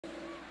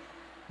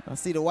I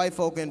see the white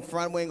folk in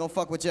front. We ain't gonna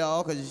fuck with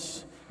y'all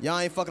because y'all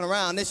ain't fucking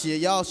around this year.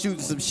 Y'all shooting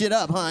some shit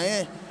up, huh?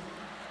 Yeah?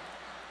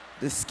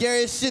 The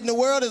scariest shit in the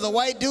world is a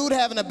white dude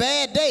having a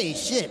bad day.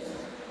 Shit.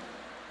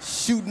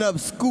 Shooting up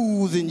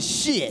schools and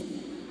shit.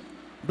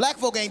 Black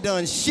folk ain't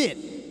done shit.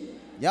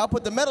 Y'all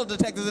put the metal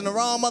detectors in the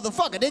wrong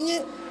motherfucker, didn't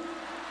you?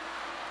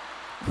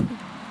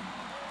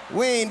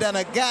 We ain't done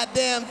a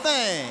goddamn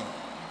thing.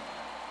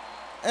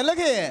 And look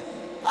here.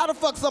 How the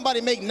fuck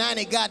somebody make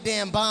 90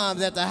 goddamn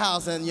bombs at the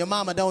house and your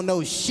mama don't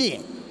know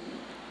shit?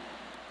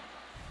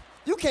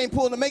 You can't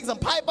pull to make some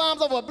pipe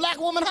bombs over a black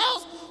woman's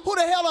house? Who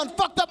the hell done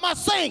fucked up my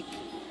sink?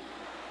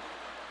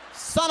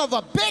 Son of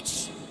a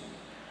bitch!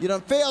 You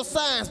done failed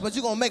science, but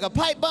you gonna make a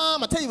pipe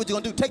bomb? I'll tell you what you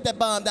gonna do. Take that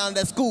bomb down to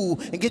that school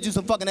and get you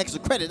some fucking extra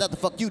credit. That's the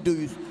fuck you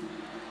do.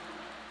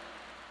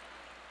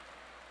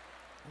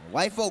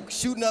 White folks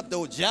shooting up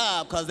their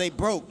job because they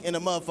broke in the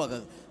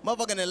motherfucker.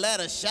 Motherfucker in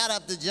Atlanta shot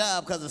up the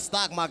job because the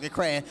stock market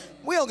crashed.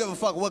 We don't give a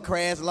fuck what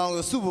crashed as long as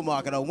the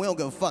supermarket though. We don't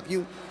give a fuck.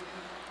 You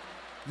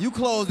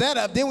close that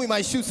up, then we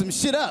might shoot some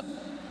shit up.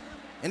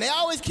 And they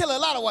always kill a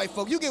lot of white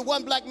folk. You get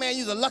one black man,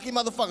 you's a lucky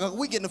motherfucker.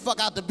 We getting the fuck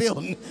out the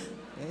building.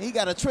 And he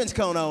got a trench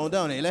coat on,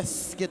 don't he?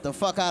 Let's get the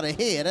fuck out of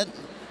here.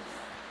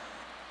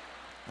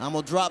 I'm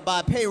gonna drop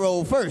by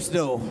payroll first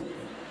though.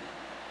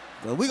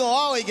 But we gonna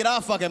always get our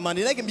fucking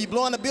money. They can be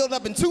blowing the building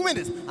up in 2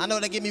 minutes. I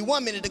know they give me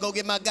 1 minute to go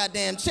get my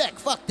goddamn check.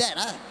 Fuck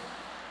that.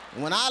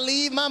 When I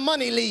leave, my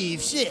money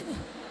leaves. Shit.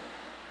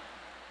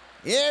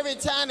 Every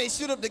time they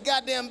shoot up the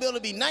goddamn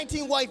building, be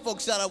 19 white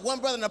folks shot up. One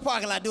brother in the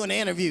parking lot doing the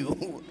interview.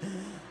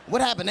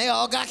 What happened? They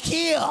all got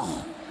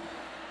killed.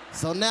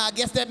 So now I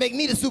guess that make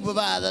me the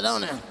supervisor,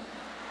 don't it?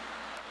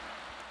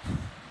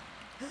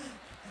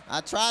 I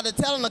tried to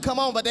tell them to come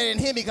on, but they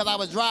didn't hear me because I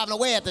was driving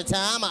away at the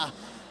time. I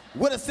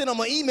would have sent them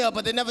an email,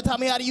 but they never taught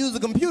me how to use the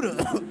computer.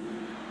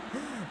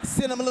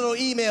 Send them a little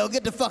email,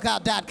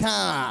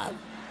 getthefuckout.com.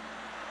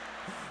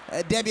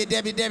 Debbie,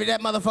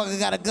 that motherfucker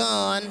got a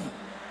gun.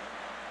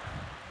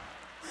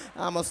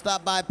 I'm gonna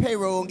stop by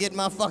payroll and get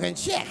my fucking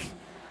check.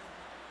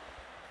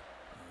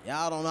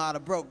 Y'all don't know how to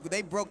broke.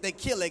 They broke, they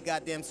kill their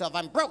goddamn self.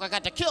 I'm broke, I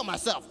got to kill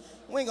myself.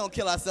 We ain't gonna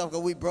kill ourselves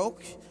because we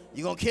broke.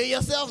 You gonna kill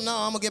yourself? No,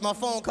 I'm gonna get my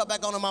phone cut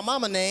back onto my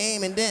mama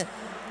name and then.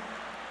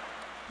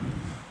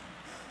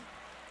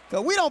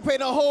 Cause we don't pay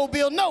the whole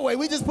bill no way.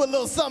 We just put a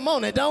little something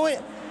on it, don't we?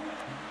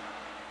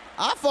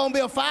 Our phone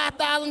bill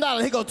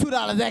 $5,000. Here go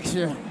 $2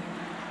 extra.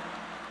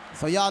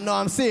 So y'all know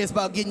I'm serious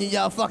about getting you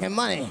y'all fucking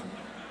money.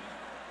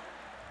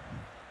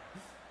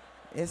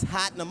 It's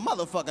hot in the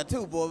motherfucker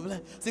too, boy.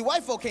 See,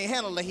 white folk can't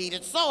handle the heat.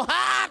 It's so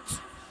hot.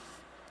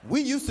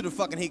 We used to the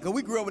fucking heat because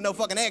we grew up with no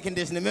fucking air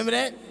conditioning. Remember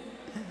that?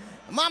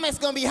 Mama, it's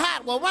gonna be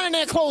hot. Well, run in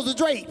there and close the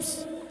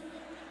drapes.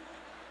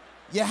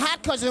 You're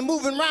hot because you're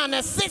moving around.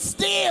 Now sit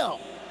still.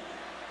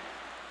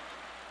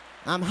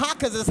 I'm hot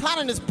because it's hot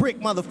in this brick,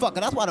 motherfucker.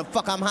 That's why the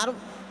fuck I'm hot.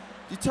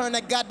 You turn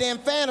that goddamn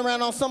fan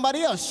around on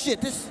somebody else.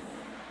 Shit,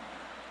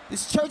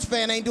 this church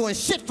fan ain't doing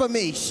shit for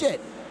me.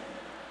 Shit.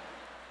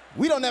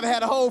 We don't never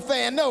had a whole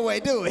fan no way,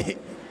 do we?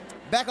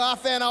 Back of our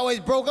fan always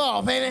broke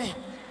off, ain't it?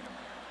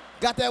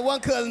 Got that one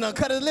cousin that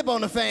cut his lip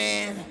on the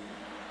fan.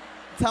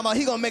 Talking about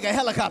he gonna make a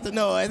helicopter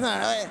noise,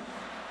 huh?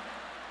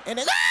 And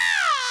then,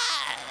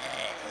 ah!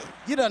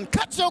 You done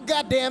cut your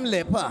goddamn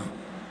lip, huh?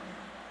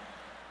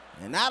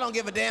 And I don't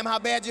give a damn how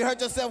bad you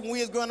hurt yourself when we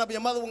was growing up. Your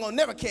mother was gonna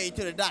never carry you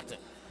to the doctor.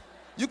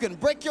 You can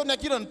break your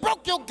neck, you done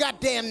broke your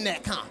goddamn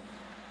neck, huh?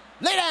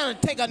 Lay down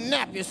and take a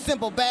nap, you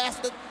simple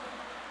bastard.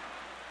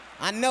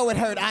 I know it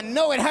hurt, I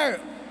know it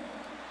hurt.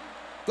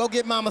 Go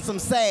get mama some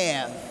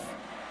salve.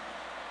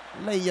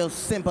 Lay your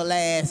simple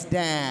ass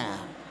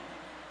down.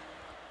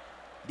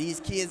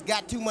 These kids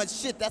got too much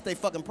shit, that's their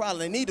fucking problem.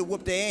 They need to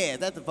whoop their ass,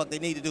 that's the fuck they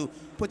need to do.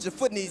 Put your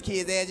foot in these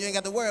kids' ass, you ain't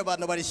got to worry about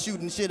nobody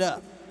shooting shit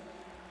up.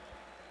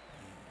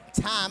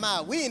 Time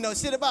out, we ain't know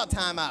shit about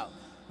time out.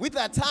 We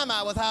thought time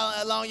out was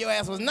how long your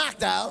ass was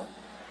knocked out.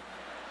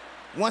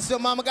 Once your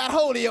mama got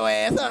hold of your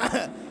ass,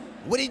 huh?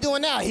 What he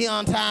doing now? He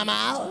on time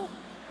out?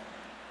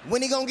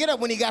 When he gonna get up?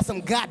 When he got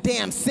some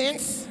goddamn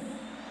sense?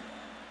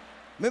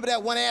 Remember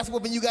that one ass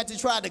whooping you got to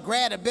try to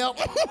grab the belt?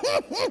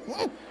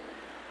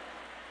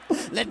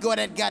 Let go of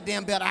that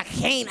goddamn belt. I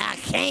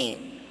can't.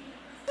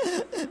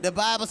 The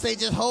Bible say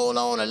just hold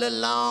on a little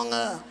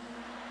longer.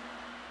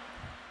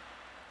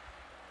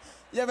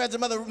 You ever had your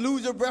mother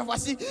lose your breath? Why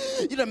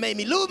you done made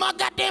me lose my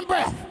goddamn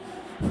breath.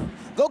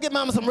 Go get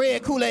mama some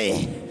red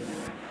Kool-Aid.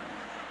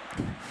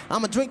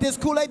 I'ma drink this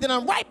Kool-Aid, then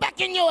I'm right back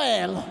in your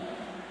ass.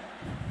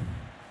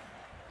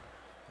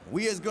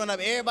 We was growing up,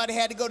 everybody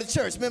had to go to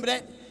church. Remember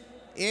that?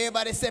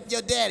 Everybody except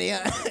your daddy,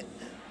 huh?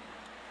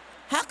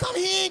 How come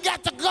he ain't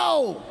got to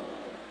go?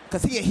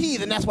 Because he a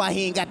heathen, that's why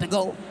he ain't got to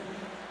go.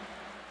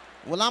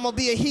 Well, I'm gonna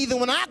be a heathen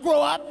when I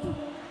grow up.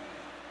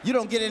 You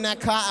don't get in that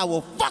car, I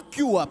will fuck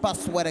you up, I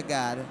swear to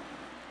God.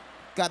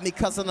 Got me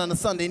cussing on a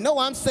Sunday. No,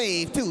 I'm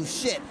saved too,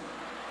 shit.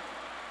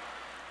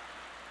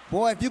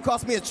 Boy, if you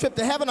cost me a trip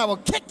to heaven, I will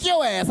kick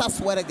your ass, I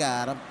swear to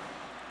God.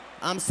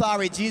 I'm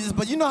sorry, Jesus,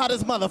 but you know how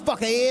this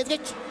motherfucker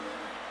is.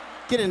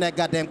 Get in that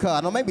goddamn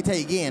car. Don't make me tell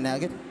you again now.